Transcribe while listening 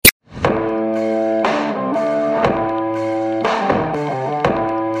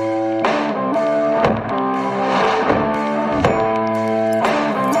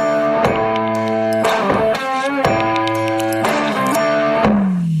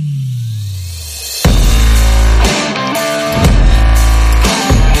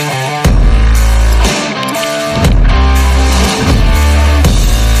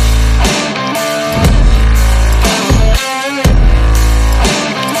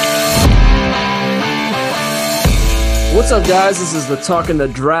What's up, guys? This is the Talkin The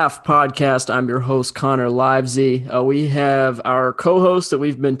Draft podcast. I'm your host, Connor Livesay. We have our co-host that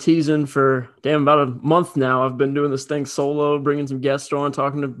we've been teasing for about a month now. I've been doing this thing solo, bringing some guests on,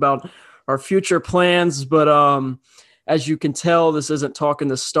 talking about our future plans. But as you can tell, this isn't Talkin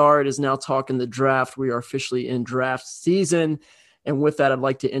The Star. It is now Talkin The Draft. We are officially in draft season. And with that, I'd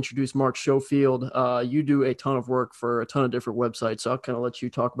like to introduce Mark Schofield. You do a ton of work for a ton of different websites, so I'll kind of let you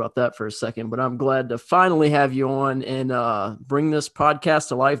talk about that for a second. But I'm glad to finally have you on and bring this podcast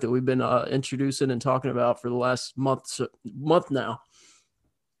to life that we've been introducing and talking about for the last month now.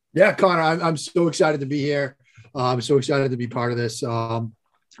 Yeah, Connor, I'm so excited to be here. I'm so excited to be part of this. And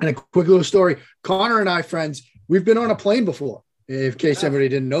a quick little story. Connor and I, friends, we've been on a plane before, in case everybody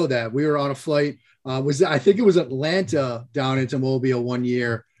didn't know that. We were on a flight. I think it was Atlanta down into Mobile 1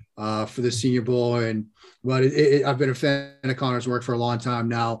 year for the Senior Bowl. But I've been a fan of Connor's work for a long time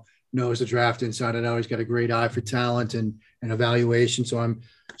now, knows the draft inside and out. He's got a great eye for talent and evaluation. So I'm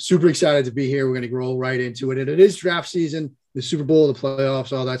super excited to be here. We're going to roll right into it. And it is draft season, the Super Bowl, the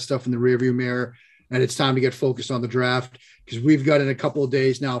playoffs, all that stuff in the rearview mirror. And it's time to get focused on the draft because we've got in a couple of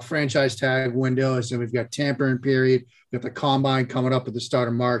days now franchise tag windows, and we've got tampering period. We've got the combine coming up at the start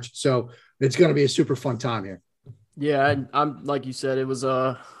of March. So it's going to be a super fun time here. Yeah, I'm like you said, it was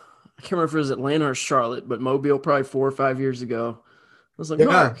I can't remember if it was Atlanta or Charlotte, but Mobile probably 4 or 5 years ago. I was like, yeah.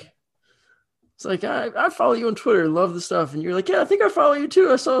 Mark, it's like I follow you on Twitter, love the stuff, and you're like, yeah, I think I follow you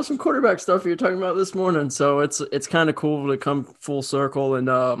too. I saw some quarterback stuff you're talking about this morning, so it's kind of cool to come full circle.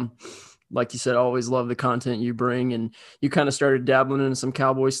 And like you said, I always love the content you bring, and you kind of started dabbling into some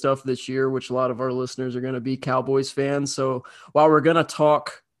Cowboy stuff this year, which a lot of our listeners are going to be Cowboys fans. So while we're going to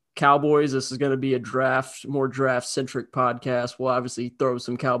talk Cowboys, this is going to be a more draft centric podcast. We'll obviously throw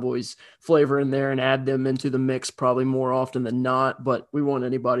some Cowboys flavor in there and add them into the mix probably more often than not, but we want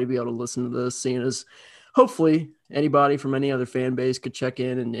anybody to be able to listen to this, seeing as hopefully anybody from any other fan base could check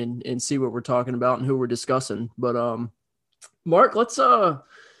in and see what we're talking about and who we're discussing. But Mark, let's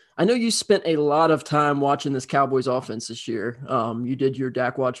I know you spent a lot of time watching this Cowboys offense this year. You did your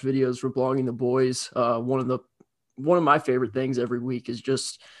Dak Watch videos for Blogging the Boys. One of my favorite things every week is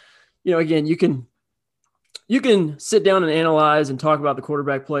just, again, you can sit down and analyze and talk about the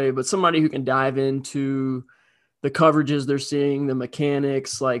quarterback play, but somebody who can dive into the coverages they're seeing, the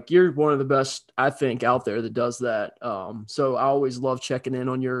mechanics, like you're one of the best, I think, out there that does that. So I always love checking in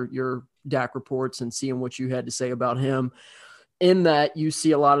on your Dak reports and seeing what you had to say about him. In that you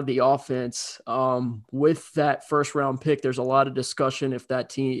see a lot of the offense with that first round pick. There's a lot of discussion if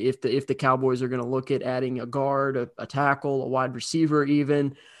the Cowboys are going to look at adding a guard, a tackle, a wide receiver,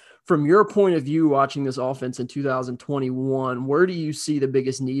 even. From your point of view, watching this offense in 2021, where do you see the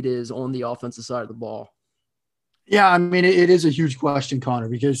biggest need is on the offensive side of the ball? Yeah, I mean, it is a huge question, Connor,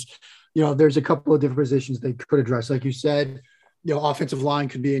 because, there's a couple of different positions they could address. Like you said, offensive line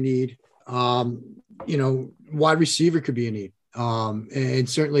could be a need. Wide receiver could be a need. And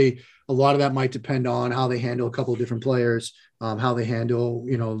certainly a lot of that might depend on how they handle a couple of different players, how they handle,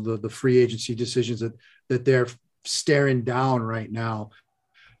 the free agency decisions that they're staring down right now.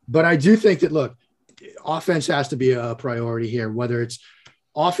 But I do think that, look, offense has to be a priority here, whether it's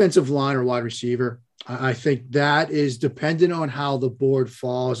offensive line or wide receiver. I think that is dependent on how the board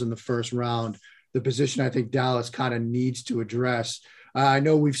falls in the first round, the position I think Dallas kind of needs to address. I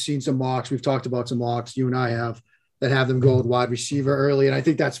know we've seen some mocks. We've talked about some mocks, you and I have, that have them go with wide receiver early. And I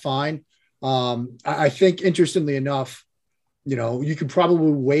think that's fine. I think, interestingly enough, you could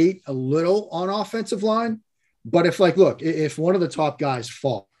probably wait a little on offensive line. But if one of the top guys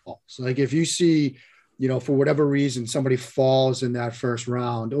falls, like if you see, for whatever reason, somebody falls in that first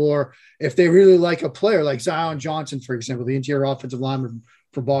round, or if they really like a player like Zion Johnson, for example, the interior offensive lineman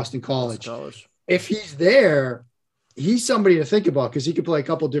for Boston College, if he's there, he's somebody to think about because he could play a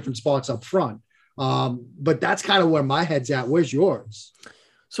couple different spots up front. But that's kind of where my head's at. Where's yours?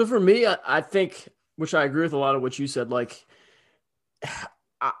 So for me, I think, which I agree with a lot of what you said, like,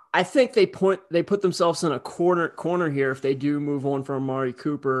 I think they put themselves in a corner here if they do move on from Amari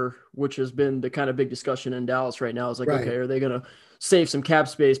Cooper, which has been the kind of big discussion in Dallas right now. It's like, right. Okay, are they going to save some cap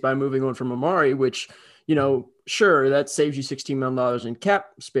space by moving on from Amari, which, sure, that saves you $16 million in cap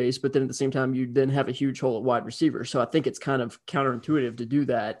space, but then at the same time, you then have a huge hole at wide receiver. So I think it's kind of counterintuitive to do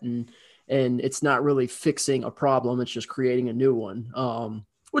that. And it's not really fixing a problem. It's just creating a new one.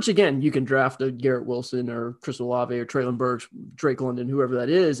 Which again, you can draft a Garrett Wilson or Chris Olave or Traylon Burks, Drake London, whoever that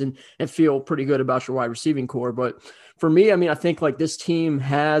is, and feel pretty good about your wide receiving core. But for me, I mean, I think like this team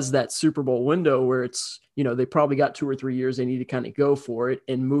has that Super Bowl window where it's, they probably got 2 or 3 years. They need to kind of go for it.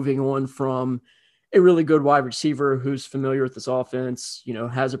 And moving on from a really good wide receiver who's familiar with this offense, you know,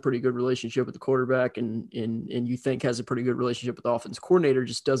 has a pretty good relationship with the quarterback and you think has a pretty good relationship with the offense coordinator,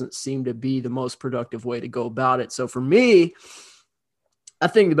 just doesn't seem to be the most productive way to go about it. So for me, I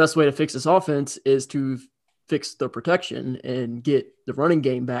think the best way to fix this offense is to fix the protection and get the running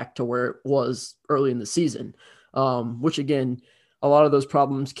game back to where it was early in the season, which again, a lot of those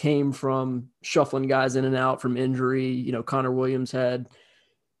problems came from shuffling guys in and out from injury. You know, Connor Williams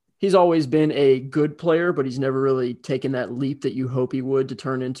he's always been a good player, but he's never really taken that leap that you hope he would to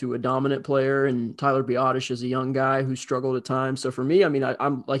turn into a dominant player. And Tyler Biotish is a young guy who struggled at times. So for me, I mean,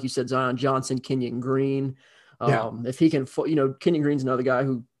 I'm like you said, Zion Johnson, Kenyon Green. If he can, you know, Kenyon Green's another guy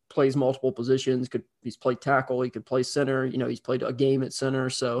who plays multiple positions. He's played tackle, he could play center. You know, he's played a game at center.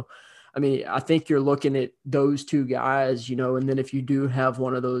 So, I mean, I think you're looking at those two guys, you know, and then if you do have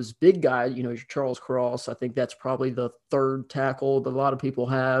one of those big guys, you know, Charles Cross, I think that's probably the third tackle that a lot of people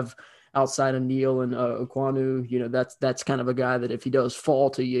have outside of Neal and Okwanu. You know, that's kind of a guy that if he does fall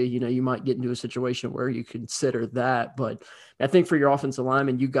to you, you know, you might get into a situation where you consider that. But I think for your offensive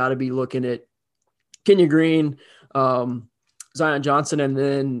lineman, you got to be looking at Kenyon Green, Zion Johnson, and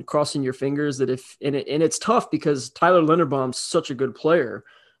then crossing your fingers that and it's tough because Tyler Linderbaum's such a good player.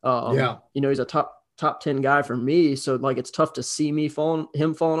 You know, he's a top 10 guy for me. So like, it's tough to see him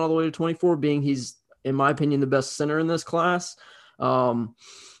falling all the way to 24, being he's, in my opinion, the best center in this class. I'm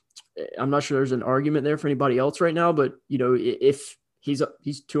not sure there's an argument there for anybody else right now, but you know, if he's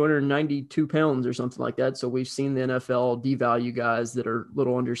 292 pounds or something like that. So we've seen the NFL devalue guys that are a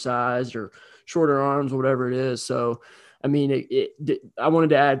little undersized or shorter arms or whatever it is. So, I mean, I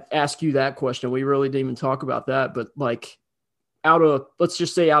wanted to ask you that question. We really didn't even talk about that, but like, let's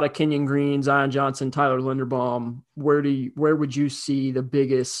just say out of Kenyon Green, Zion Johnson, Tyler Linderbaum, where would you see the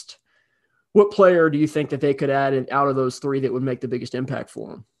biggest, what player do you think that they could add out of those three that would make the biggest impact for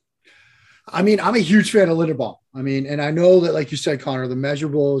them? I mean, I'm a huge fan of Linderbaum. I mean, and I know that, like you said, Connor, the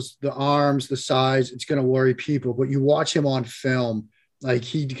measurables, the arms, the size, it's going to worry people, but you watch him on film, like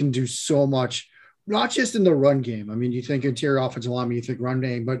he can do so much, not just in the run game. I mean, you think interior offensive lineman, you think run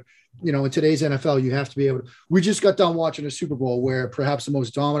game, but you know, in today's NFL, you have to be able to, we just got done watching a Super Bowl where perhaps the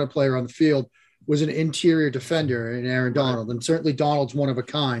most dominant player on the field was an interior defender in Aaron Donald. And certainly Donald's one of a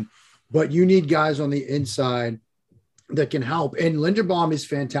kind, but you need guys on the inside that can help. And Linderbaum is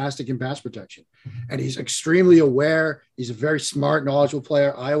fantastic in pass protection and he's extremely aware. He's a very smart, knowledgeable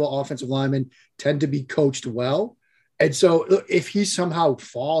player. Iowa offensive linemen tend to be coached well. And so if he somehow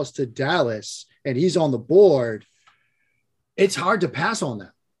falls to Dallas and he's on the board, it's hard to pass on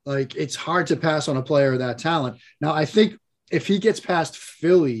that. Like, it's hard to pass on a player of that talent. Now, I think if he gets past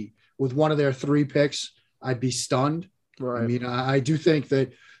Philly with one of their 3 picks, I'd be stunned. Right. I mean, I do think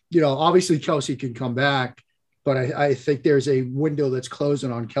that, you know, obviously Kelsey can come back, but I think there's a window that's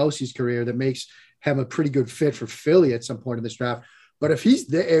closing on Kelsey's career that makes him a pretty good fit for Philly at some point in this draft. But if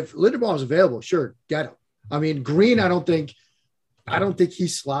Linderbaum's available, sure, get him. I mean, Green, I don't think he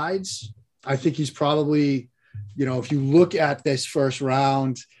slides. I think he's probably, you know, if you look at this first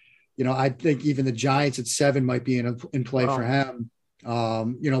round, you know, I think even the Giants at 7 might be in play for him.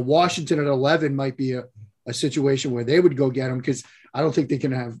 You know, Washington at 11 might be a situation where they would go get him because I don't think they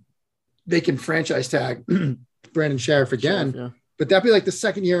can franchise tag Brandon Sheriff again, but that'd be like the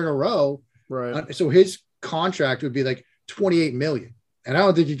second year in a row. Right. So his contract would be like $28 million. And I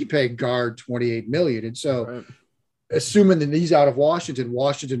don't think you could pay a guard $28 million. And so assuming that he's out of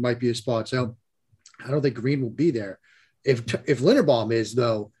Washington might be a spot. So I don't think Green will be there. If Linderbaum is,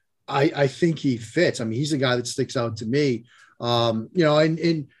 though, I think he fits. I mean, he's a guy that sticks out to me. You know,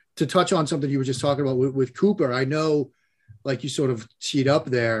 and to touch on something you were just talking about with Cooper, I know, like you sort of teed up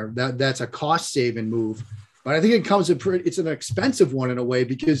there, that's a cost-saving move. But I think it comes it's an expensive one in a way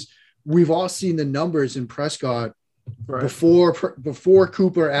because we've all seen the numbers in Prescott before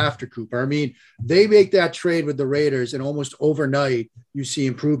Cooper, after Cooper. I mean, they make that trade with the Raiders and almost overnight you see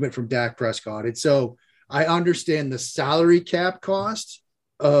improvement from Dak Prescott. And so I understand the salary cap cost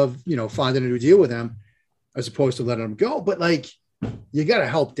of, you know, finding a new deal with him as opposed to letting him go. But like, you got to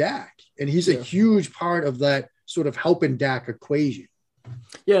help Dak. And he's a huge part of that sort of helping Dak equation.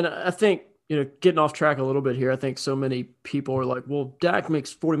 Yeah. And I think, you know, getting off track a little bit here, I think so many people are like, well, Dak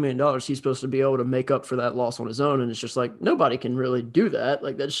makes $40 million. He's supposed to be able to make up for that loss on his own. And it's just like, nobody can really do that.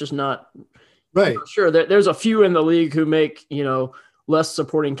 Like, that's just not right. You know, sure, there's a few in the league who make, you know, less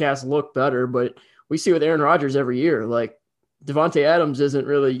supporting cast look better, but we see with Aaron Rodgers every year, like Devontae Adams isn't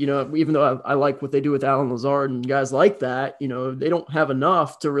really, you know, even though I like what they do with Alan Lazard and guys like that, you know, they don't have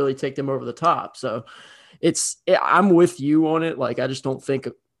enough to really take them over the top. So I'm with you on it. Like, I just don't think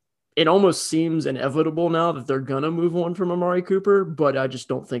it almost seems inevitable now that they're going to move on from Amari Cooper, but I just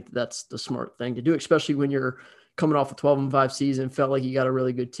don't think that's the smart thing to do, especially when you're coming off a 12-5 season, felt like you got a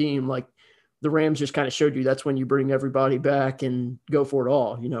really good team. Like the Rams just kind of showed you that's when you bring everybody back and go for it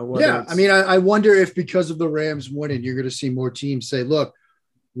all, Yeah. I mean, I wonder if because of the Rams winning, you're going to see more teams say, look,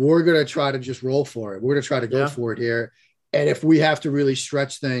 we're going to try to just roll for it. We're going to try to go for it here. And if we have to really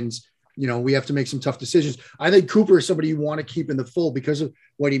stretch things, we have to make some tough decisions. I think Cooper is somebody you want to keep in the fold because of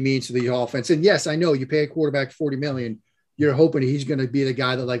what he means to the offense. And yes, I know you pay a quarterback $40 million. You're hoping he's going to be the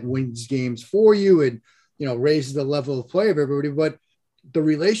guy that like wins games for you and, raises the level of play of everybody. But the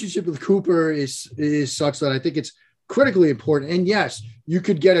relationship with Cooper is such that I think it's critically important. And yes, you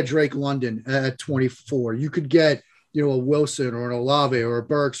could get a Drake London at 24. You could get, a Wilson or an Olave or a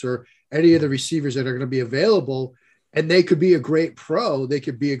Burks or any of the receivers that are going to be available. And they could be a great pro. They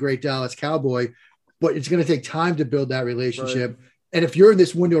could be a great Dallas Cowboy, but it's going to take time to build that relationship. Right. And if you're in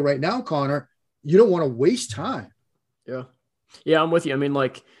this window right now, Connor, you don't want to waste time. Yeah. Yeah, I'm with you. I mean,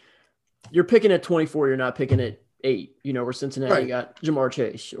 like you're picking at 24, you're not picking at 8, where Cincinnati got Jamar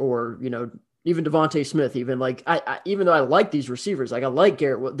Chase or, even Devontae Smith, even like even though I like these receivers, like I like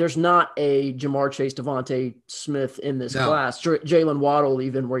Garrett, there's not a Jamar Chase, Devontae Smith in this class, Jalen Waddle,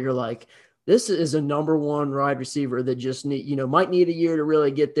 even where you're like, this is a number one wide receiver that just might need a year to really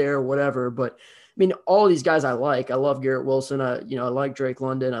get there or whatever. But I mean, all these guys I like. I love Garrett Wilson. I like Drake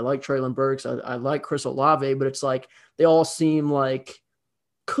London. I like Treylon Burks. I like Chris Olave, but it's like they all seem like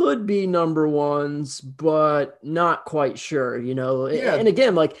could be number ones, but not quite sure, Yeah. And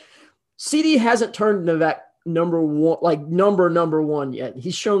again, like CD hasn't turned into that number one, like number one yet.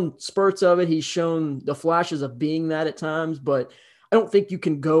 He's shown spurts of it. He's shown the flashes of being that at times, but I don't think you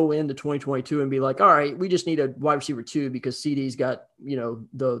can go into 2022 and be like, all right, we just need a wide receiver 2 because CD's got,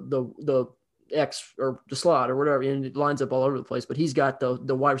 the X or the slot or whatever, and it lines up all over the place, but he's got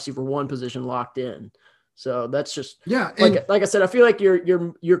the wide receiver 1 position locked in. So that's just like I said, I feel like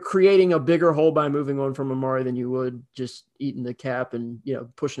you're creating a bigger hole by moving on from Amari than you would just eating the cap and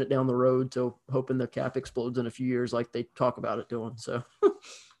pushing it down the road to hoping the cap explodes in a few years like they talk about it doing. So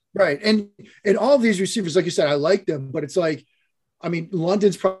right. And all of these receivers, like you said, I like them, but it's like, I mean,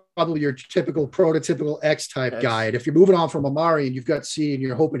 London's probably your typical prototypical X type guy. And if you're moving on from Amari and you've got C and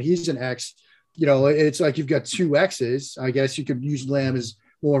you're hoping he's an X, it's like you've got 2 X's. I guess you could use Lamb as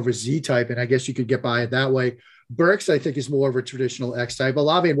more of a Z type, and I guess you could get by it that way. Burks, I think, is more of a traditional X type.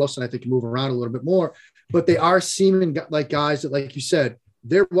 Olave and Wilson, I think, can move around a little bit more, but they are seeming like guys that, like you said,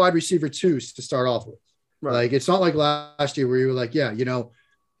 they're wide receiver 2s to start off with. Right. Like, it's not like last year where you were like,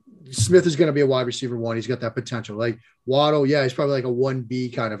 Smith is going to be a wide receiver 1. He's got that potential. Like Waddle, he's probably like a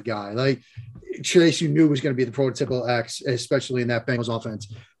 1B kind of guy. Like Chase, you knew was going to be the prototypical X, especially in that Bengals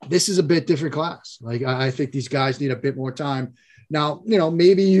offense. This is a bit different class. Like I think these guys need a bit more time. Now,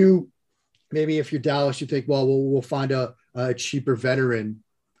 maybe if you're Dallas, you think, well, we'll find a cheaper veteran.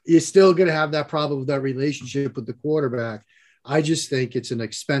 You're still going to have that problem with that relationship with the quarterback. I just think it's an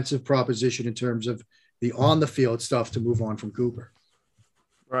expensive proposition in terms of the on the field stuff to move on from Cooper.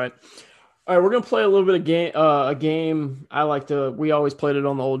 Right. All right, we're gonna play a little bit of a game. We always played it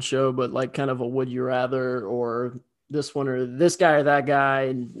on the old show, but like kind of a would you rather or this one or this guy or that guy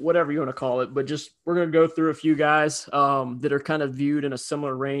and whatever you want to call it. But just we're gonna go through a few guys that are kind of viewed in a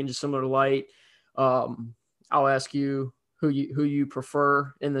similar range, a similar light. I'll ask you who you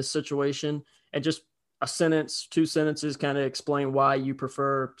prefer in this situation, and just a sentence, 2 sentences, kind of explain why you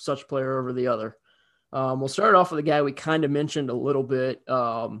prefer such player over the other. We'll start off with a guy we kind of mentioned a little bit.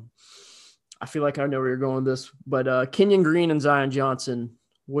 I feel like I know where you're going with this, but Kenyon Green and Zion Johnson,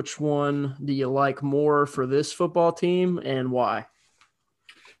 which one do you like more for this football team and why?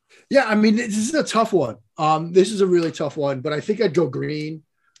 Yeah, I mean, this is a tough one. This is a really tough one, but I think I'd go Green.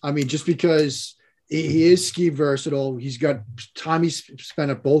 I mean, just because he is scheme versatile. He's got time he's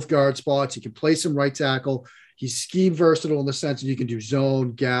spent at both guard spots. He can play some right tackle. He's scheme versatile in the sense that you can do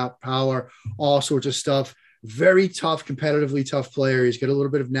zone, gap, power, all sorts of stuff. Very tough, competitively tough player. He's got a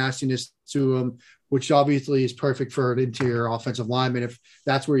little bit of nastiness to him, which obviously is perfect for an interior offensive lineman if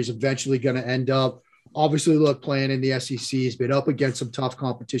that's where he's eventually going to end up. Obviously, look, playing in the SEC, he's been up against some tough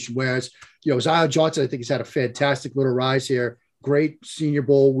competition, whereas, Zion Johnson, I think, has had a fantastic little rise here. Great Senior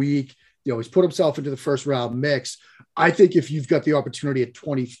Bowl week. He's put himself into the first round mix. I think if you've got the opportunity at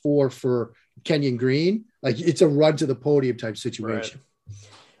 24 for Kenyon Green, like it's a run to the podium type situation. Right.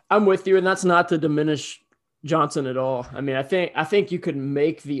 I'm with you, and that's not to diminish Johnson at all. I mean, I think you could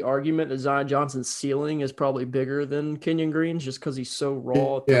make the argument that Zion Johnson's ceiling is probably bigger than Kenyon Green's just because he's so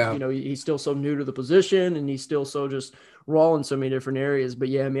raw. Yeah. He's still so new to the position and he's still so just raw in so many different areas. But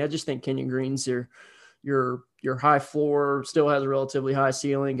yeah, I mean, I just think Kenyon Green's your high floor, still has a relatively high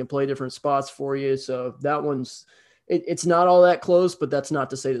ceiling, can play different spots for you. So that one's it's not all that close, but that's not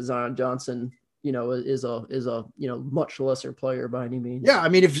to say that Zion Johnson, is a much lesser player by any means. Yeah, I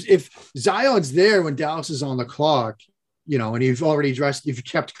mean, if Zion's there when Dallas is on the clock, and you've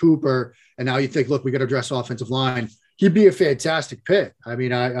kept Cooper, and now you think, look, we got to address offensive line, he'd be a fantastic pick. I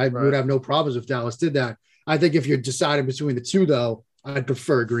mean, I would have no problems if Dallas did that. I think if you're deciding between the two, though, I'd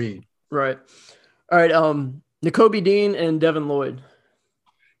prefer Green. Right. All right. Nakobe Dean and Devin Lloyd.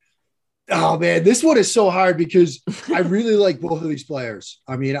 Oh man, this one is so hard because I really like both of these players.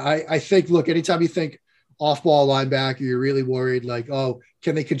 I mean, I think, look, anytime you think off-ball linebacker, you're really worried, like, oh,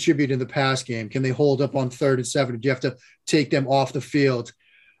 can they contribute in the pass game? Can they hold up on 3rd and 7? Do you have to take them off the field?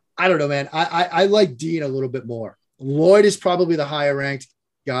 I don't know, man. I like Dean a little bit more. Lloyd is probably the higher ranked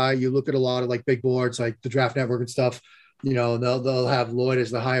guy. You look at a lot of like big boards, like the Draft Network and stuff, they'll have Lloyd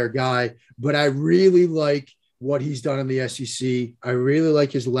as the higher guy, but I really like what he's done in the SEC. I really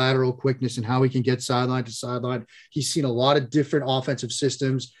like his lateral quickness and how he can get sideline to sideline. He's seen a lot of different offensive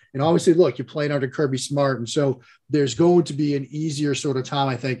systems. And obviously, look, you're playing under Kirby Smart. And so there's going to be an easier sort of time,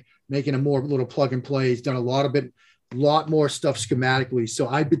 I think, making a more little plug and play. He's done a lot more stuff schematically. So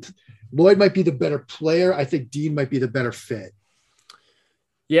Lloyd might be the better player. I think Dean might be the better fit.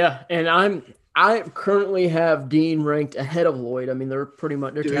 Yeah. And I currently have Dean ranked ahead of Lloyd. I mean, their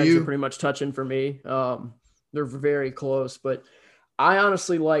tags are pretty much touching for me. They're very close, but I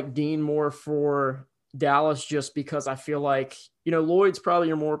honestly like Dean more for Dallas just because I feel like, Lloyd's probably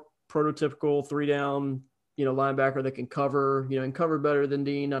your more prototypical 3-down, linebacker that can cover, and cover better than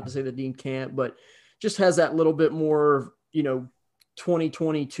Dean. Not to say that Dean can't, but just has that little bit more,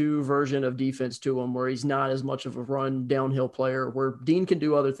 2022 version of defense to him where he's not as much of a run downhill player, where Dean can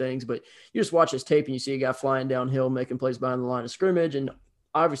do other things, but you just watch his tape and you see a guy flying downhill, making plays behind the line of scrimmage. And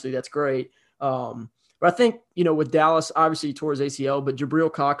obviously that's great. But I think, with Dallas, obviously towards ACL, but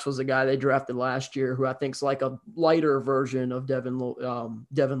Jabril Cox was the guy they drafted last year who I think is like a lighter version of Devin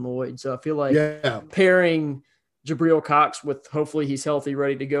Lloyd. So I feel like pairing Jabril Cox with, hopefully he's healthy,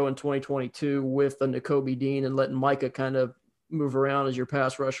 ready to go in 2022 with a Nakobe Dean and letting Micah kind of move around as your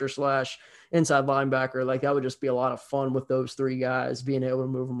pass rusher / inside linebacker. Like that would just be a lot of fun with those three guys being able to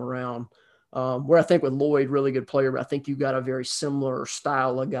move them around. Where I think with Lloyd, really good player, but I think you got a very similar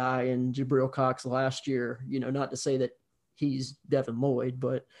style of guy in Jabril Cox last year, not to say that he's Devin Lloyd,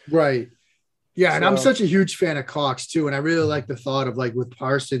 but. Right. Yeah. And I'm such a huge fan of Cox too. And I really like the thought of like with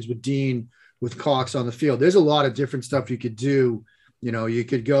Parsons, with Dean, with Cox on the field, there's a lot of different stuff you could do. You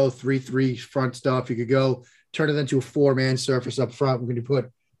could go 3-3 front stuff. You could go turn it into a 4-man surface up front. We're going to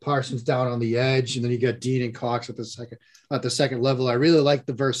put Parsons down on the edge, and then you got Dean and Cox at the second level. I really like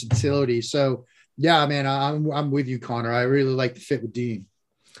the versatility. So yeah, man, I'm with you, Connor. I really like the fit with Dean.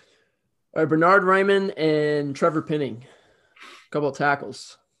 All right, Bernard Raymond and Trevor Penning, a couple of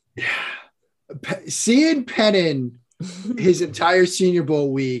tackles. Yeah, seeing Penning his entire Senior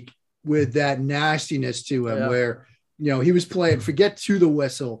Bowl week with that nastiness to him, where he was playing forget to the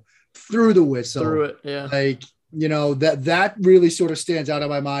whistle, through the whistle, through it, yeah, like. That really sort of stands out in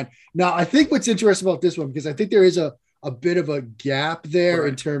my mind. Now, I think what's interesting about this one, because I think there is a bit of a gap there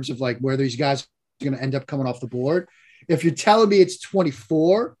in terms of like where these guys are going to end up coming off the board. If you're telling me it's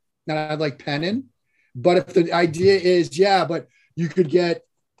 24, then I'd like Penning. But if the idea is, but you could get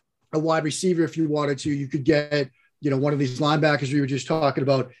a wide receiver if you wanted to, you could get, one of these linebackers we were just talking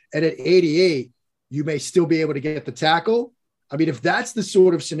about. And at 88, you may still be able to get the tackle. I mean, if that's the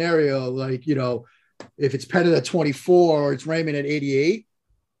sort of scenario, like, if it's Penning at 24 or it's Raymond at 88,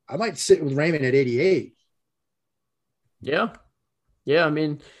 I might sit with Raymond at 88. Yeah. I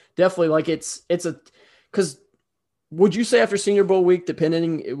mean, definitely like because would you say after Senior Bowl week,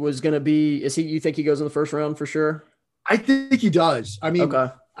 depending it was going to be, you think he goes in the first round for sure? I think he does. I mean,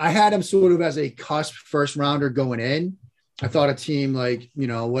 okay. I had him sort of as a cusp first rounder going in. I thought a team like,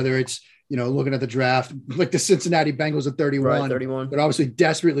 whether it's, looking at the draft, like the Cincinnati Bengals at 31, but obviously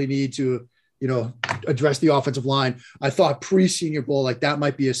desperately need to, address the offensive line. I thought pre-Senior Bowl, like that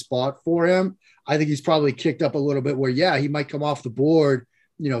might be a spot for him. I think he's probably kicked up a little bit where, he might come off the board,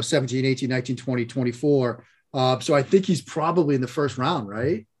 17, 18, 19, 20, 24. So I think he's probably in the first round,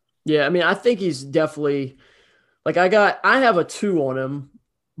 right? Yeah. I mean, I think he's definitely like, I have a 2 on him,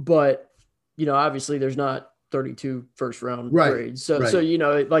 but, obviously there's not 32 first round grades. So,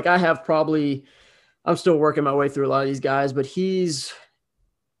 like I have I'm still working my way through a lot of these guys, but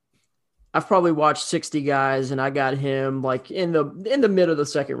I've probably watched 60 guys and I got him like in the mid of the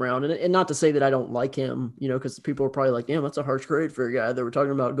second round. And not to say that I don't like him, because people are probably like, damn, that's a harsh grade for a guy that we're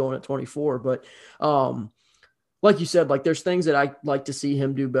talking about going at 24. But like you said, like there's things that I like to see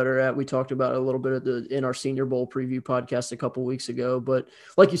him do better at. We talked about it a little bit in our Senior Bowl preview podcast a couple weeks ago. But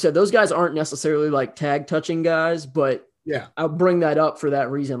like you said, those guys aren't necessarily like tag touching guys, but Yeah. I'll bring that up for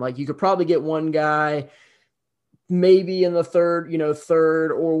that reason. Like you could probably get one guy maybe in the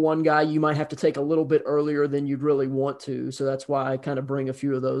third, or one guy you might have to take a little bit earlier than you'd really want to. So that's why I kind of bring a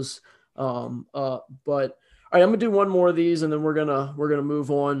few of those up. But all right, I'm gonna do one more of these and then we're gonna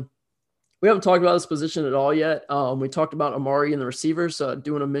move on. We haven't talked about this position at all yet. We talked about Amari and the receivers. I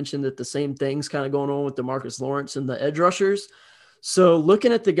do want to mention that the same thing's kind of going on with DeMarcus Lawrence and the edge rushers. So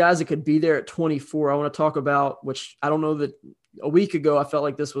looking at the guys that could be there at 24, I want to talk about, which I don't know that a week ago I felt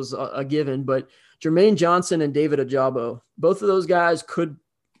like this was a given, but Jermaine Johnson and David Ajabo. Both of those guys could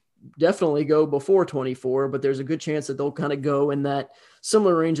definitely go before 24, but there's a good chance that they'll kind of go in that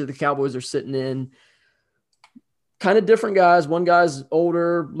similar range that the Cowboys are sitting in. Kind of different guys. One guy's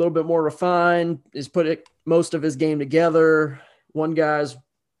older, a little bit more refined, is putting most of his game together. One guy's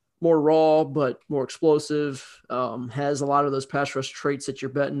more raw, but more explosive, has a lot of those pass rush traits that you're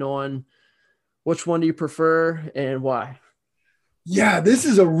betting on. Which one do you prefer and why? Yeah, this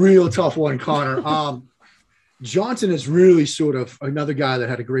is a real tough one, Connor. Johnson is really sort of another guy that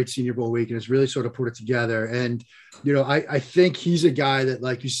had a great Senior Bowl week and has really sort of put it together. And, I think he's a guy that,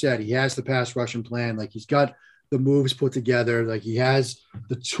 like you said, he has the pass rushing plan. Like he's got the moves put together. Like he has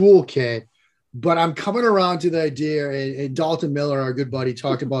the toolkit, but I'm coming around to the idea, and Dalton Miller, our good buddy,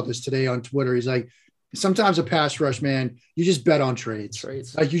 talked about this today on Twitter. He's like, sometimes a pass rush, man, you just bet on traits.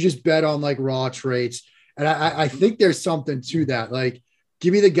 Like you just bet on like raw traits. And I think there's something to that. Like,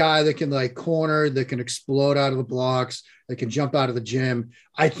 give me the guy that can like corner, that can explode out of the blocks, that can jump out of the gym.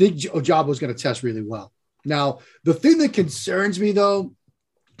 I think Ojabo is going to test really well. Now, the thing that concerns me though,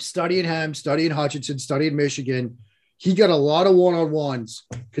 studying him, studying Hutchinson, studying Michigan, he got a lot of one-on-ones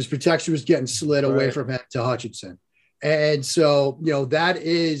because protection was getting slid away from him to Hutchinson. And so, that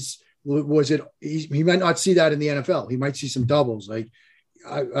he might not see that in the NFL. He might see some doubles. Like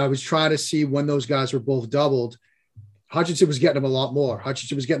I was trying to see when those guys were both doubled. Hutchinson was getting him a lot more.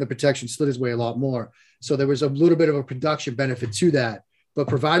 Hutchinson was getting the protection, slid his way a lot more. So there was a little bit of a production benefit to that. But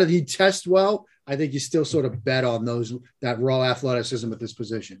provided he tests well, I think you still sort of bet on that raw athleticism at this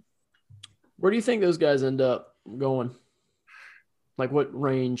position. Where do you think those guys end up going? Like what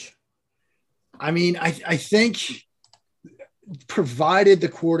range? I mean, I think provided the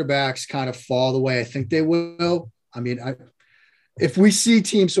quarterbacks kind of fall the way I think they will. I mean, if we see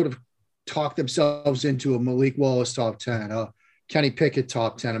teams sort of talk themselves into a Malik Wallace top 10, a Kenny Pickett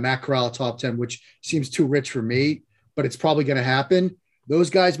top 10, a Matt Corral top 10, which seems too rich for me, but it's probably going to happen. Those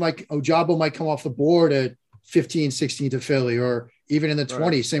guys Ojabo might come off the board at 15, 16 to Philly, or even in the 20s,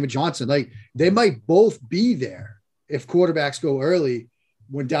 right. Same with Johnson. Like they might both be there if quarterbacks go early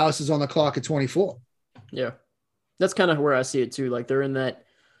when Dallas is on the clock at 24. Yeah. That's kind of where I see it too. Like they're in that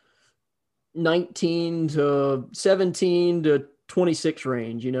 19 to 17 to 26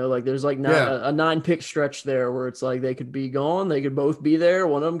 range, like there's like not a 9-pick stretch there where it's like they could be gone. They could both be there.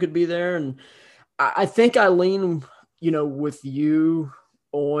 One of them could be there. And I think I lean, with you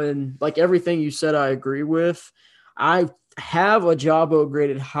on like everything you said, I agree with. I have Ojabo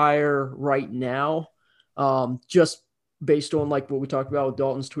graded higher right now, just based on like what we talked about with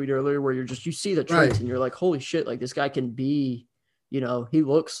Dalton's tweet earlier, where you see the traits and you're like, holy shit, like this guy can be, he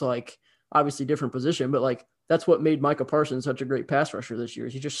looks like obviously different position, but like that's what made Micah Parsons such a great pass rusher this year.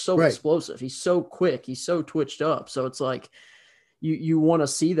 He's just so explosive. He's so quick. He's so twitched up. So it's like you want to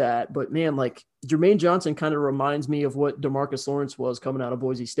see that. But man, like Jermaine Johnson kind of reminds me of what DeMarcus Lawrence was coming out of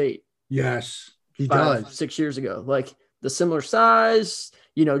Boise State. Yes, he does. 6 years ago. Like the similar size,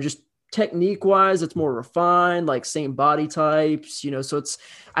 just technique wise, it's more refined, like same body types, so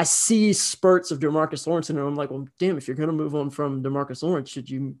I see spurts of DeMarcus Lawrence and I'm like, well, damn, if you're going to move on from DeMarcus Lawrence, should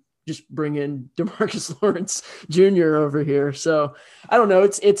you just bring in DeMarcus Lawrence Jr. over here? So I don't know.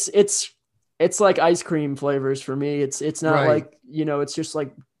 It's like ice cream flavors for me. It's not like, it's just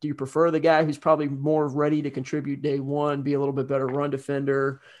like, do you prefer the guy who's probably more ready to contribute day one, be a little bit better run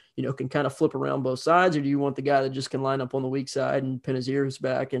defender, can kind of flip around both sides? Or do you want the guy that just can line up on the weak side and pin his ears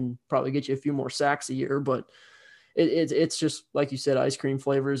back and probably get you a few more sacks a year? But it's just, like you said, ice cream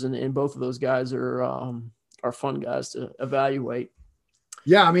flavors. And both of those guys are fun guys to evaluate.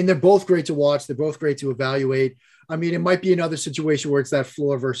 Yeah, I mean, they're both great to watch. They're both great to evaluate. I mean, it might be another situation where it's that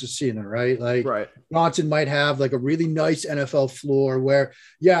floor versus ceiling, right? Like Johnson might have like a really nice NFL floor where,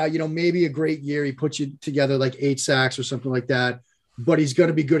 maybe a great year, he puts you together like 8 sacks or something like that, but he's going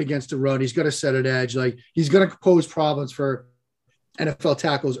to be good against the run. He's going to set an edge. Like he's going to pose problems for NFL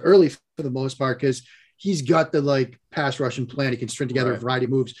tackles early for the most part because he's got the like pass rushing plan. He can string together a variety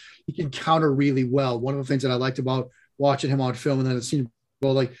of moves. He can counter really well. One of the things that I liked about watching him on film and then the Senior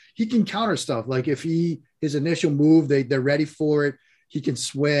Bowl, like he can counter stuff. Like if his initial move, they're ready for it. He can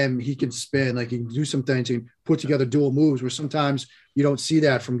swim, he can spin, like he can do some things, he can put together dual moves where sometimes you don't see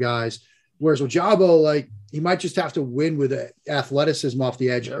that from guys. Whereas Ojabo, like he might just have to win with athleticism off the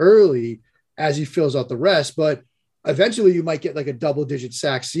edge early as he fills out the rest. But eventually you might get like a double-digit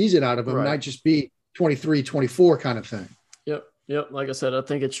sack season out of him. It might just be 23, 24 kind of thing. Yep. Like I said, I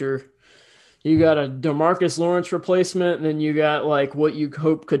think it's you got a DeMarcus Lawrence replacement, and then you got like what you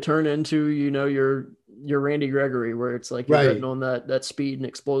hope could turn into, your Randy Gregory, where it's like you're betting on that speed and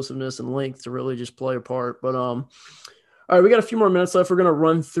explosiveness and length to really just play a part. But all right, we got a few more minutes left. We're going to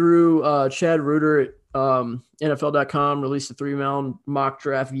run through Chad Reuter at NFL.com released a 3-round mock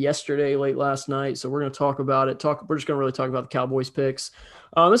draft yesterday, late last night. So we're going to talk about it. We're just going to really talk about the Cowboys picks.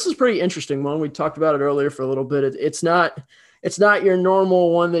 This is a pretty interesting one. We talked about it earlier for a little bit. It's not your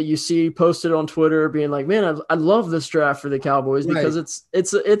normal one that you see posted on Twitter being like, man, I love this draft for the Cowboys, because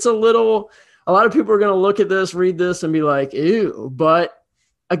it's a little. A lot of people are going to look at this, read this, and be like, ew. But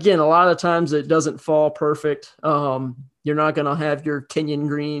again, a lot of times it doesn't fall perfect. You're not going to have your Kenyon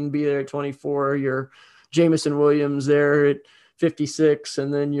Green be there at 24, your Jamison Williams there at 56,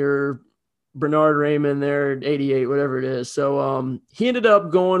 and then your Bernard Raymond there at 88, whatever it is. So he ended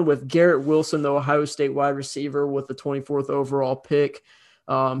up going with Garrett Wilson, the Ohio State wide receiver, with the 24th overall pick.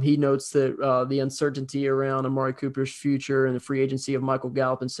 He notes that the uncertainty around Amari Cooper's future and the free agency of Michael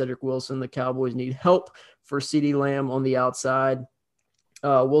Gallup and Cedric Wilson, the Cowboys need help for CeeDee Lamb on the outside.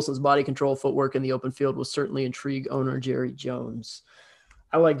 Wilson's body control, footwork in the open field will certainly intrigue owner Jerry Jones.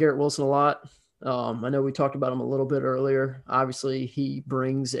 I like Garrett Wilson a lot. I know we talked about him a little bit earlier. Obviously, he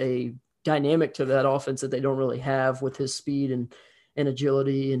brings a dynamic to that offense that they don't really have, with his speed and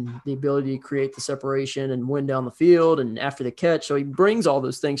agility and the ability to create the separation and win down the field and after the catch. So he brings all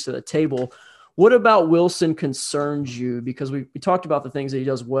those things to the table. What about Wilson concerns you? Because we talked about the things that he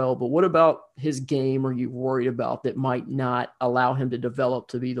does well, but what about his game are you worried about that might not allow him to develop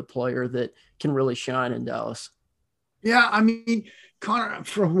to be the player that can really shine in Dallas? Yeah, I mean, Connor,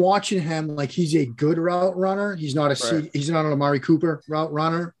 from watching him, like he's a good route runner. He's not he's not an Amari Cooper route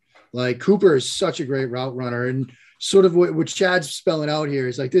runner. Like Cooper is such a great route runner, and sort of what Chad's spelling out here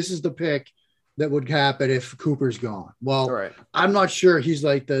is like, this is the pick that would happen if Cooper's gone. Well, I'm not sure he's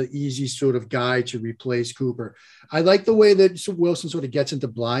like the easy sort of guy to replace Cooper. I like the way that Wilson sort of gets into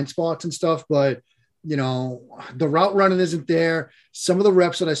blind spots and stuff, but the route running isn't there. Some of the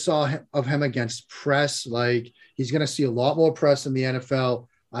reps that I saw of him against press, like he's going to see a lot more press in the NFL.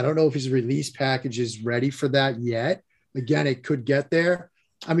 I don't know if his release package is ready for that yet. Again, it could get there.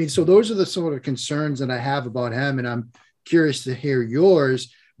 I mean, so those are the sort of concerns that I have about him, and I'm curious to hear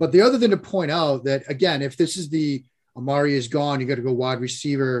yours. But the other thing to point out that, again, if this is the Amari is gone, you got to go wide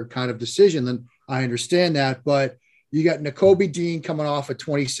receiver kind of decision, then I understand that. But you got Nakobe Dean coming off at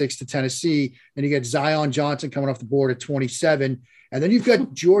 26 to Tennessee, and you got Zion Johnson coming off the board at 27. And then you've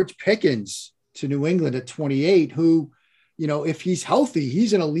got George Pickens to New England at 28, who, if he's healthy,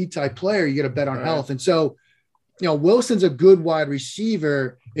 he's an elite type player. You got to bet on health. And so, Wilson's a good wide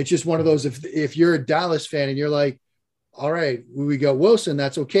receiver. It's just one of those, if you're a Dallas fan and you're like, all right, we got Wilson,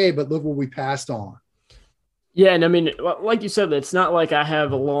 that's okay, but look what we passed on. Yeah, and I mean, like you said, it's not like I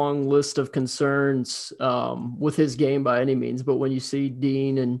have a long list of concerns with his game by any means, but when you see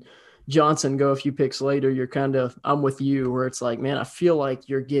Dean and Johnson go a few picks later, you're I'm with you, where it's like, man, I feel like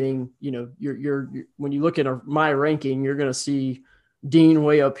you're getting, you're when you look at my ranking, you're going to see Dean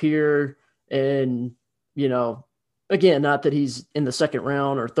way up here, and, again, not that he's in the second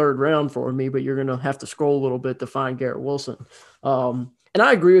round or third round for me, but you're going to have to scroll a little bit to find Garrett Wilson. And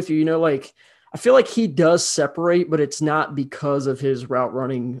I agree with you, I feel like he does separate, but it's not because of his route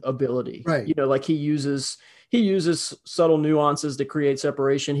running ability. Right. Like he uses subtle nuances to create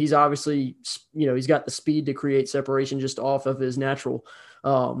separation. He's obviously, he's got the speed to create separation just off of his natural,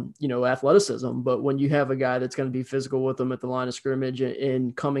 athleticism. But when you have a guy that's going to be physical with him at the line of scrimmage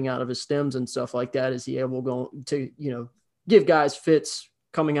and coming out of his stems and stuff like that, is he able to give guys fits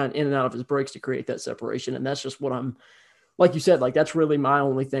coming on in and out of his breaks to create that separation? And that's just what I'm, like you said, like that's really my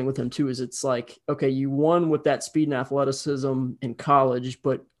only thing with him too, is it's like, okay, you won with that speed and athleticism in college,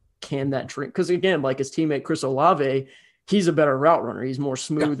 but can that drink? Because again, like his teammate Chris Olave, he's a better route runner. He's more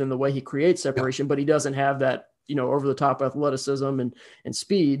smooth in the way he creates separation, but he doesn't have that, over the top athleticism and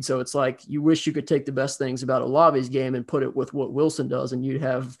speed. So it's like, you wish you could take the best things about Olave's game and put it with what Wilson does, and you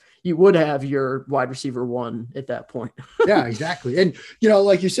would have your wide receiver one at that point. Yeah, exactly. And,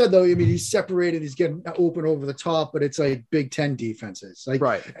 like you said, though, I mean, he's separated, he's getting open over the top, but it's like Big Ten defenses. Like,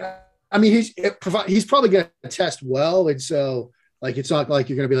 right. I mean, he's probably going to test well. And so like, it's not like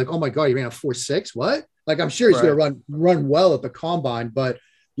you're going to be like, oh my God, he ran a 4.6. What? Like, I'm sure he's going to run well at the combine, but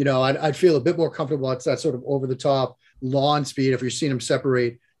you know, I'd feel a bit more comfortable at that sort of over the top lawn speed if you're seeing him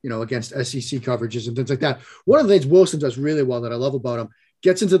separate, you know, against SEC coverages and things like that. One of the things Wilson does really well that I love about him,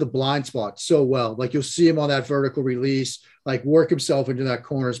 gets into the blind spot so well. Like you'll see him on that vertical release, like work himself into that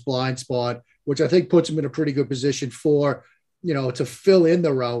corner's blind spot, which I think puts him in a pretty good position for, you know, to fill in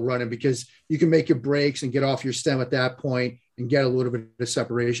the route running, because you can make your breaks and get off your stem at that point and get a little bit of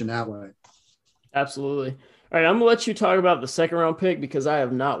separation that way. Absolutely. All right, I'm gonna let you talk about the second round pick because I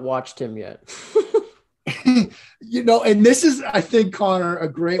have not watched him yet. You know, and this is, I think, Connor, a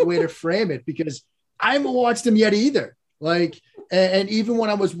great way to frame it, because I haven't watched him yet either. Like, and even when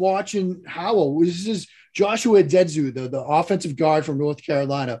I was watching Howell, this is Joshua Dedzu, the offensive guard from North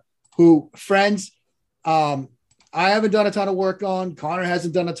Carolina, who, friends, I haven't done a ton of work on. Connor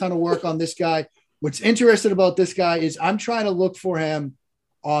hasn't done a ton of work on this guy. What's interesting about this guy is I'm trying to look for him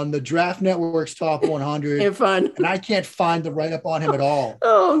on the Draft Network's top 100, and I can't find the write-up on him at all.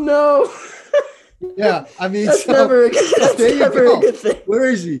 Oh, no. Yeah, I mean, that's never a good thing. Where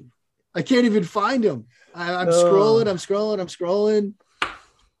is he? I can't even find him. I'm scrolling.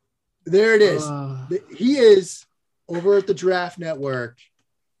 There it is. He is over at the Draft Network,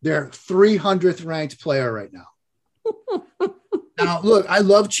 their 300th ranked player right now. Now, look, I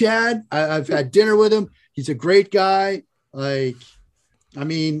love Chad. I've had dinner with him. He's a great guy. Like, I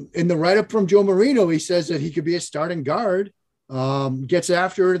mean, in the write-up from Joe Marino, he says that he could be a starting guard, gets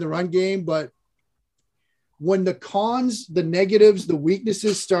after it in the run game. But when the cons, the negatives, the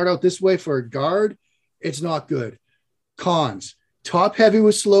weaknesses start out this way for a guard, it's not good. Cons, top heavy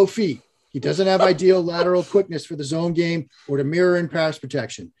with slow feet. He doesn't have ideal lateral quickness for the zone game or to mirror in pass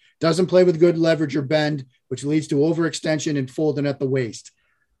protection. Doesn't play with good leverage or bend, which leads to overextension and folding at the waist.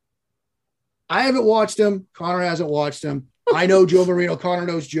 I haven't watched him. Connor hasn't watched him. I know Joe Marino. Connor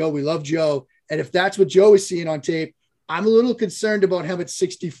knows Joe. We love Joe. And if that's what Joe is seeing on tape, I'm a little concerned about him at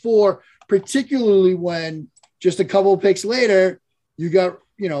 64, particularly when just a couple of picks later, you got,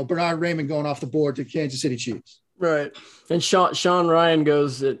 you know, Bernard Raymond going off the board to Kansas City Chiefs. Right. And Sean Ryan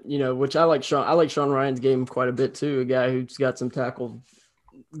goes at, you know, which I like Sean Ryan's game quite a bit too, a guy who's got some tackle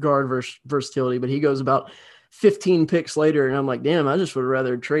guard versatility, but he goes about 15 picks later, and I'm like, damn, I just would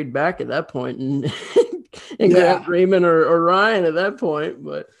rather trade back at that point and grab Raymond or Ryan at that point.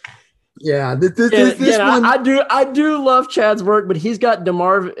 But yeah, I do love Chad's work, but he's got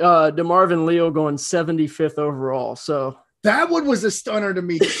DeMarvin Leo going 75th overall. So that one was a stunner to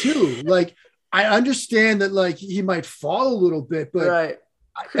me too. Like, I understand that like he might fall a little bit, but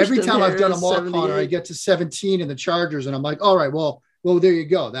every time I've done a mock Connor, I get to 17 in the Chargers, and I'm like, all right, well, there you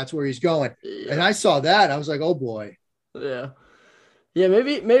go. That's where he's going. Yeah. And I saw that. I was like, oh boy. Yeah. Yeah.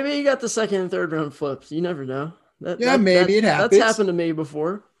 Maybe you got the second and third round flips. You never know. Maybe it happens. That's happened to me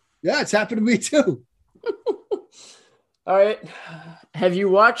before. Yeah. It's happened to me too. All right. Have you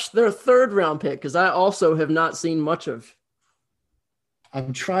watched their third round pick? Because I also have not seen much of.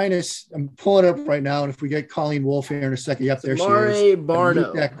 I'm pulling it up right now. And if we get Colleen Wolfe here in a second, yep, there she is.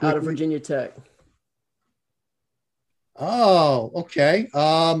 Barno out of Virginia Tech. Oh, okay.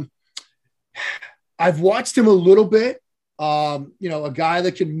 I've watched him a little bit. You know, a guy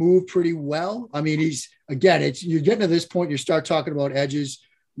that can move pretty well. I mean, you're getting to this point, you start talking about edges.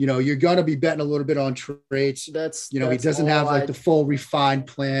 You know, you're going to be betting a little bit on traits. He doesn't have like the full refined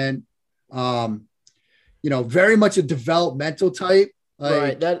plan. You know, very much a developmental type.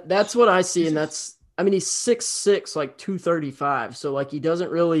 Right. That's what I see. And he's 6'6", like 235. So like, he doesn't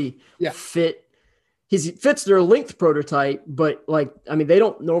really fit. He fits their length prototype, but like, I mean, they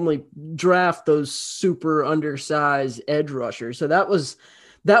don't normally draft those super undersized edge rushers. So that was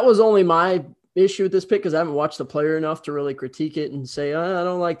only my issue with this pick, because I haven't watched the player enough to really critique it and say, I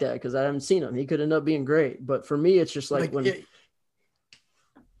don't like that, because I haven't seen him. He could end up being great. But for me, it's just like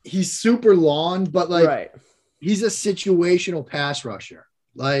he's super long, but like he's a situational pass rusher.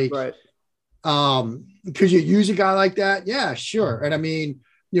 Like, because you use a guy like that. Yeah, sure. And I mean,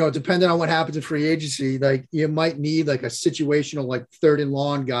 you know, depending on what happens in free agency, like you might need like a situational, like third and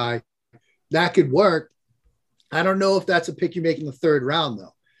long guy that could work. I don't know if that's a pick you make in the third round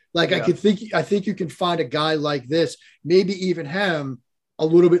though. Like I think you can find a guy like this, maybe even him a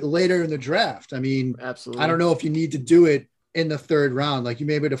little bit later in the draft. I mean, absolutely. I don't know if you need to do it in the third round. Like you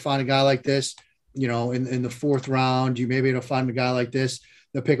may be able to find a guy like this, you know, in the fourth round. You may be able to find a guy like this,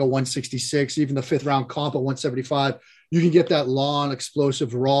 they'll pick a 166, even the fifth round comp at 175. You can get that long,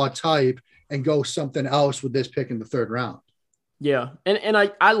 explosive, raw type and go something else with this pick in the third round. Yeah. And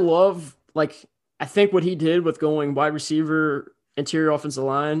I love, like, I think what he did with going wide receiver, interior offensive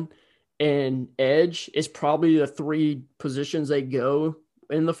line, and edge is probably the 3 positions they go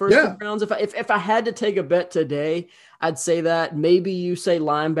in the first 2 rounds. If I had to take a bet today, I'd say that. Maybe you say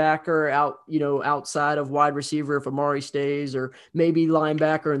linebacker outside of wide receiver if Amari stays, or maybe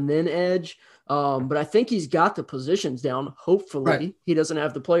linebacker and then edge. But I think he's got the positions down. Hopefully he doesn't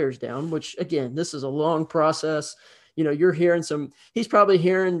have the players down, which again, this is a long process. You're hearing he's probably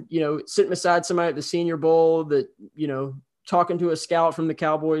hearing, sitting beside somebody at the Senior Bowl that, talking to a scout from the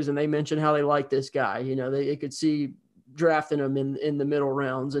Cowboys, and they mention how they like this guy. They could see drafting him in the middle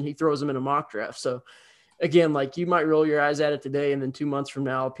rounds, and he throws him in a mock draft. So again, like, you might roll your eyes at it today, and then 2 months from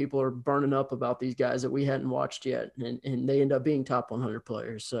now, people are burning up about these guys that we hadn't watched yet, and they end up being top 100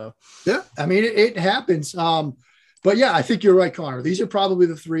 players. So yeah, I mean, it happens. But yeah, I think you're right, Connor. These are probably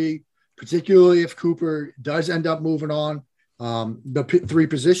the 3, particularly if Cooper does end up moving on. The 3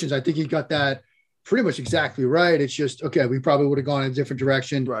 positions, I think he got that pretty much exactly right. It's just, okay, we probably would have gone in a different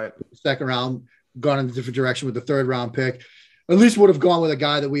direction. Right. Second round, gone in a different direction with the 3rd round pick. At least would have gone with a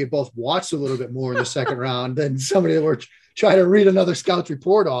guy that we had both watched a little bit more in the 2nd round than somebody that we're trying to read another scout's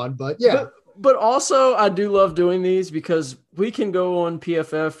report on. But yeah. But also, I do love doing these because we can go on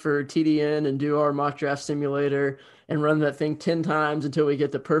PFF for TDN and do our mock draft simulator and run that thing 10 times until we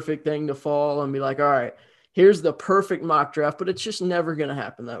get the perfect thing to fall and be like, all right, here's the perfect mock draft, but it's just never going to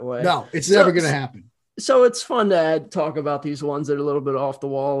happen that way. No, it's never going to happen. So it's fun to talk about these ones that are a little bit off the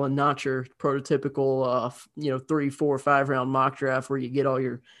wall and not your prototypical, 3, 4, 5 round mock draft where you get all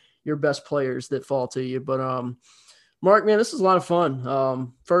your best players that fall to you. But Mark, man, this is a lot of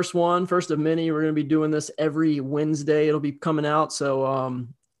fun. First of many. We're going to be doing this every Wednesday. It'll be coming out. So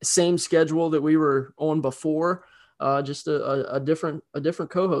same schedule that we were on before, just a different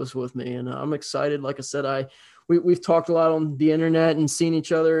co-host with me. And I'm excited. Like I said, we've talked a lot on the internet and seen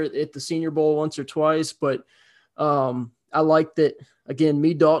each other at the Senior Bowl once or twice, but I like that. Again,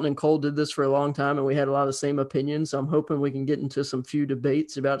 me, Dalton, and Cole did this for a long time, and we had a lot of the same opinions. So I'm hoping we can get into some few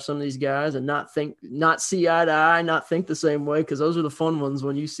debates about some of these guys and not see eye to eye, not think the same way, because those are the fun ones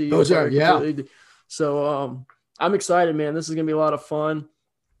when you see those are, yeah. So I'm excited, man. This is going to be a lot of fun.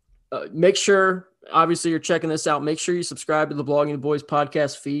 Make sure, obviously, you're checking this out. Make sure you subscribe to the Blogging the Boys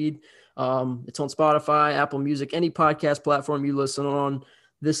podcast feed. It's on Spotify, Apple Music, any podcast platform you listen on.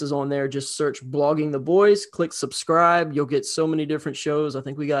 This is on there. Just search Blogging the Boys, click subscribe. You'll get so many different shows. I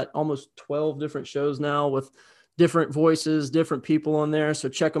think we got almost 12 different shows now with different voices, different people on there. So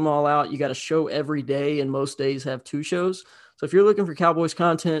check them all out. You got a show every day, and most days have 2 shows. So if you're looking for Cowboys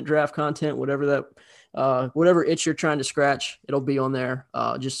content, draft content, whatever itch you're trying to scratch, it'll be on there.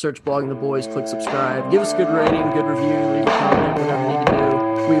 Just search Blogging the Boys, click subscribe, give us a good rating, good review, leave a comment, whatever you need to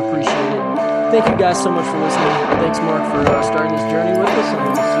do. We appreciate it. Thank you guys so much for listening. Thanks, Mark, for starting this journey with us, and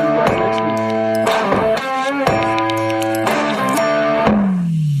we'll see